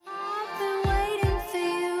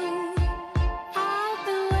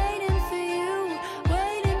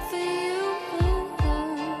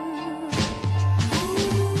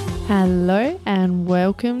Hello and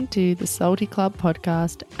welcome to the Salty Club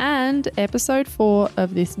podcast and episode 4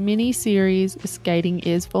 of this mini series, Skating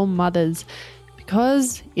is for Mothers,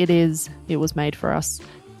 because it was made for us.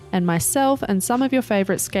 And myself and some of your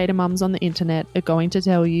favourite skater mums on the internet are going to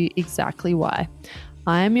tell you exactly why.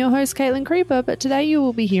 I am your host, Caitlin Creeper, but today you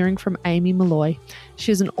will be hearing from Amy Molloy.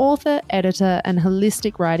 She's an author, editor, and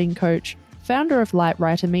holistic writing coach, founder of Light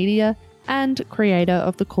Writer Media, and creator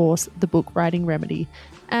of the course, The Book Writing Remedy,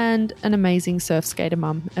 and an amazing surf skater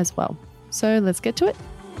mum as well. So let's get to it.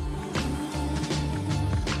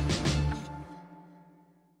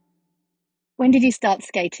 When did you start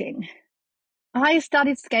skating? I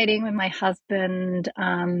started skating with my husband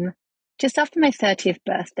just after my 30th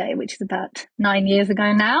birthday, which is about 9 years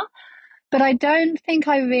ago now. But I don't think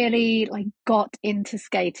I really got into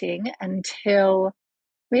skating until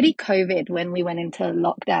really COVID, when we went into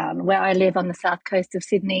lockdown. Where I live on the south coast of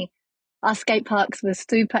Sydney, our skate parks were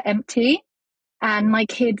super empty. And my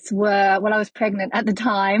kids were, well, I was pregnant at the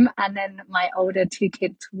time, and then my older 2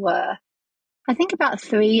 kids were, I think, about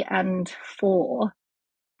 3 and 4.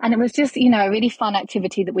 And it was just, a really fun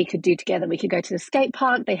activity that we could do together. We could go to the skate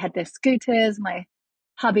park. They had their scooters. My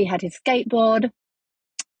hubby had his skateboard.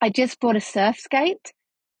 I just bought a surf skate.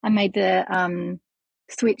 I made the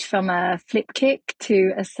switch from a flip kick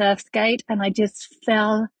to a surf skate, and I just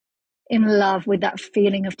fell in love with that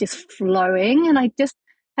feeling of just flowing. And I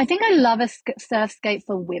think I love a surf skate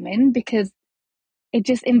for women because it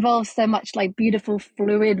just involves so much beautiful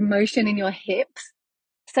fluid motion in your hips.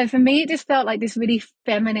 So for me, it just felt like this really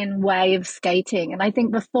feminine way of skating. And I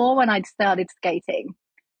think before, when I'd started skating,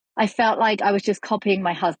 I felt like I was just copying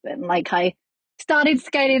my husband. I started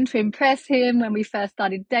skating to impress him when we first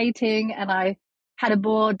started dating, and I had a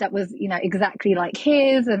board that was, exactly like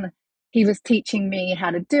his, and he was teaching me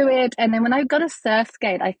how to do it. And then when I got a surf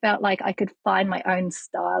skate, I felt like I could find my own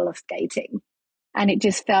style of skating. And it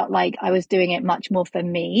just felt like I was doing it much more for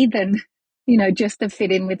me than, just to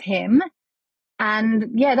fit in with him.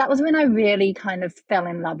 And yeah, that was when I really kind of fell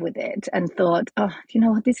in love with it and thought, oh, you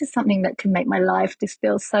know what, this is something that can make my life just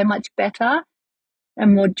feel so much better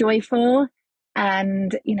and more joyful,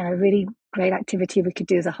 and, a really great activity we could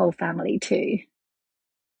do as a whole family too.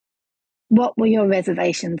 What were your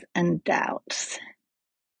reservations and doubts?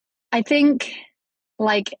 I think,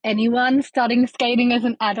 like anyone starting skating as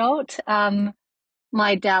an adult,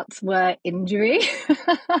 my doubts were injury.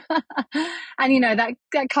 And,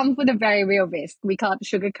 that comes with a very real risk. We can't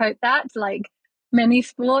sugarcoat that. Like many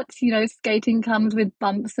sports, skating comes with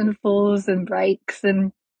bumps and falls and breaks,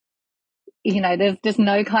 and, there's just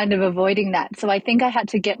no kind of avoiding that. So I think I had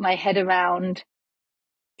to get my head around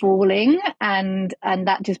falling and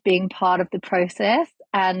that just being part of the process.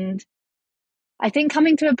 And I think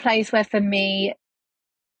coming to a place where, for me,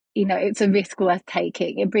 it's a risk worth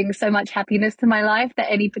taking. It brings so much happiness to my life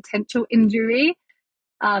that any potential injury,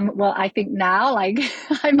 well, I think now, I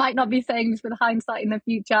might not be saying this with hindsight in the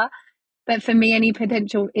future, but for me, any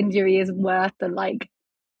potential injury is worth the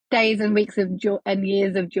days and weeks of joy and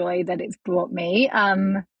years of joy that it's brought me.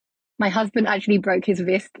 My husband actually broke his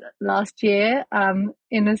wrist last year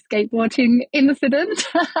in a skateboarding incident.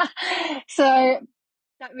 So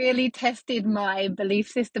that really tested my belief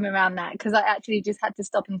system around that, because I actually just had to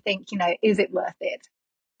stop and think, is it worth it?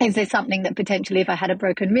 Is there something that potentially, if I had a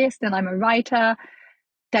broken wrist and I'm a writer,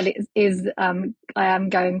 that it is I am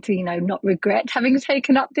going to, not regret having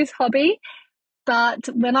taken up this hobby. But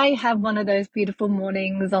when I have one of those beautiful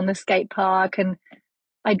mornings on the skate park, and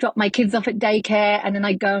I drop my kids off at daycare, and then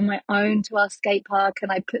I go on my own to our skate park,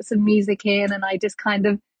 and I put some music in, and I just kind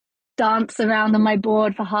of dance around on my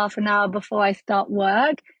board for half an hour before I start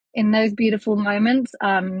work, in those beautiful moments,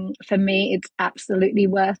 for me, it's absolutely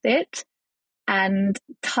worth it. And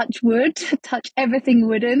touch wood, touch everything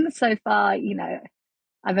wooden. So far,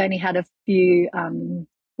 I've only had a few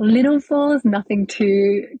little falls, nothing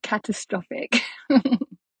too catastrophic.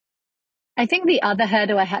 I think the other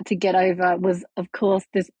hurdle I had to get over was, of course,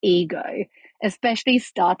 this ego, especially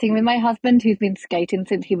starting with my husband, who's been skating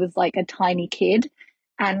since he was like a tiny kid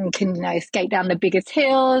and can, skate down the biggest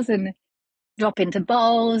hills and drop into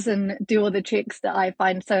bowls and do all the tricks that I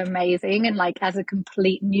find so amazing. And as a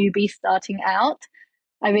complete newbie starting out,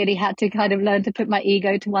 I really had to kind of learn to put my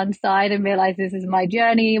ego to one side and realize this is my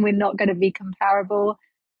journey and we're not going to be comparable.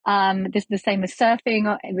 This is the same as surfing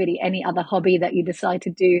or really any other hobby that you decide to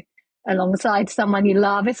do alongside someone you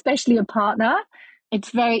love, especially a partner. It's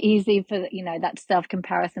very easy for, that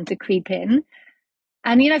self-comparison to creep in.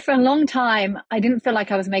 And, for a long time, I didn't feel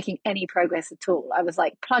like I was making any progress at all. I was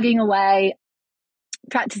plugging away,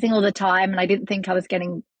 practicing all the time, and I didn't think I was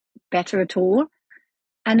getting better at all.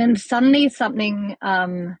 And then suddenly something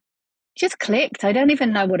just clicked. I don't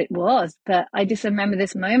even know what it was, but I just remember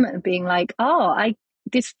this moment of being like, oh,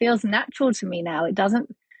 this feels natural to me now.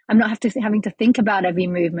 I'm not having to think about every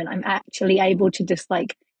movement. I'm actually able to just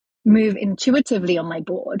like move intuitively on my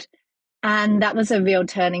board. And that was a real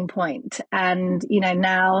turning point. And,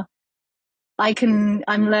 now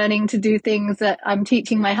I'm learning to do things that I'm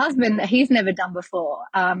teaching my husband that he's never done before.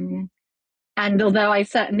 And although I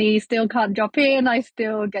certainly still can't drop in, I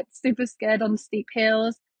still get super scared on steep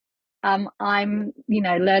hills. I'm,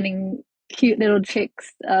 learning cute little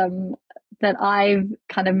tricks that I've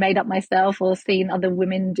kind of made up myself or seen other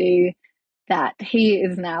women do, that he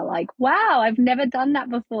is now like, wow, I've never done that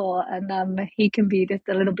before. And he can be just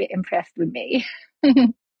a little bit impressed with me.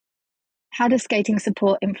 How does skating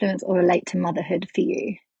support, influence, or relate to motherhood for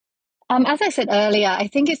you? As I said earlier, I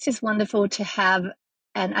think it's just wonderful to have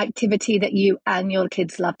an activity that you and your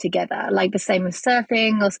kids love together, like the same with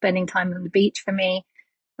surfing or spending time on the beach for me.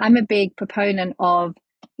 I'm a big proponent of,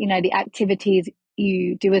 the activities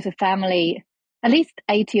you do as a family, at least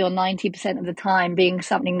 80 or 90% of the time being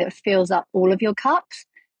something that fills up all of your cups,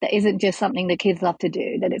 that isn't just something the kids love to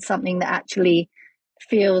do, that it's something that actually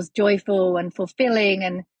feels joyful and fulfilling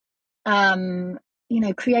and,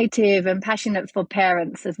 creative and passionate for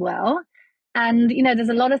parents as well. And, there's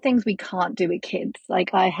a lot of things we can't do with kids. Like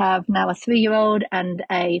I have now a 3-year-old and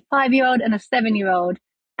a 5-year-old and a 7-year-old,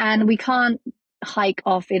 and we can't hike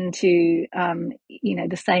off into,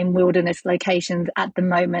 the same wilderness locations at the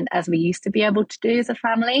moment as we used to be able to do as a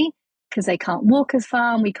family, because they can't walk as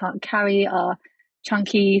far and we can't carry our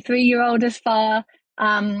chunky 3-year-old as far.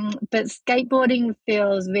 But skateboarding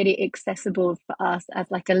feels really accessible for us as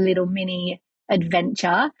like a little mini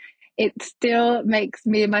adventure. It still makes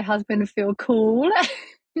me and my husband feel cool,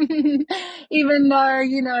 even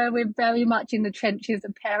though, we're very much in the trenches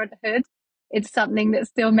of parenthood. It's something that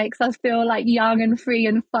still makes us feel like young and free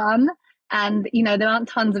and fun. And, there aren't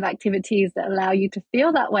tons of activities that allow you to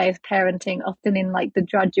feel that way as parenting, often in like the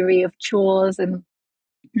drudgery of chores and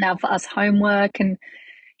now for us homework and,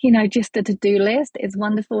 just a to-do list. It's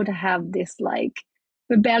wonderful to have this like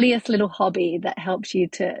rebellious little hobby that helps you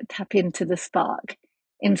to tap into the spark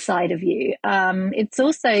inside of you. It's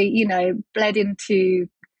also, bled into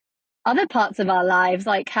other parts of our lives,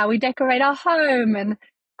 like how we decorate our home and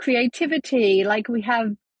creativity. Like we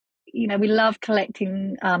have, we love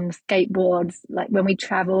collecting skateboards. Like when we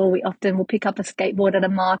travel, we often will pick up a skateboard at a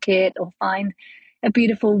market or find a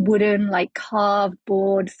beautiful wooden, like carved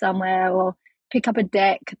board somewhere, or pick up a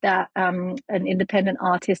deck that an independent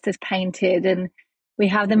artist has painted, and we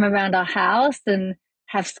have them around our house and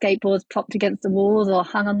have skateboards propped against the walls or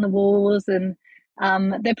hung on the walls, and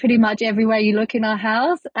they're pretty much everywhere you look in our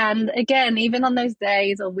house. And again, even on those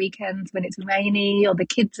days or weekends when it's rainy or the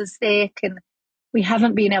kids are sick and we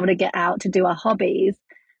haven't been able to get out to do our hobbies,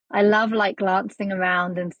 I love like glancing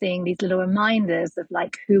around and seeing these little reminders of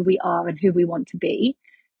like who we are and who we want to be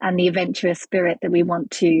and the adventurous spirit that we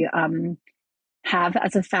want to have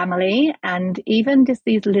as a family. And even just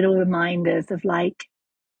these little reminders of like,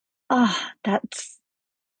 that's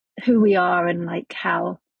who we are and like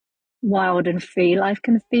how wild and free life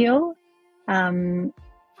can feel.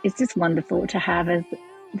 It's just wonderful to have as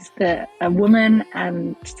just a woman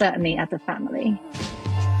and certainly as a family.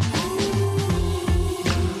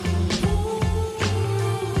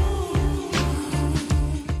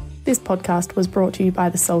 This podcast was brought to you by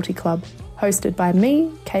the Salty Club, hosted by me,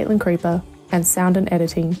 Caitlin Creeper, and sound and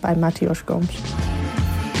editing by Mateusz Gomes.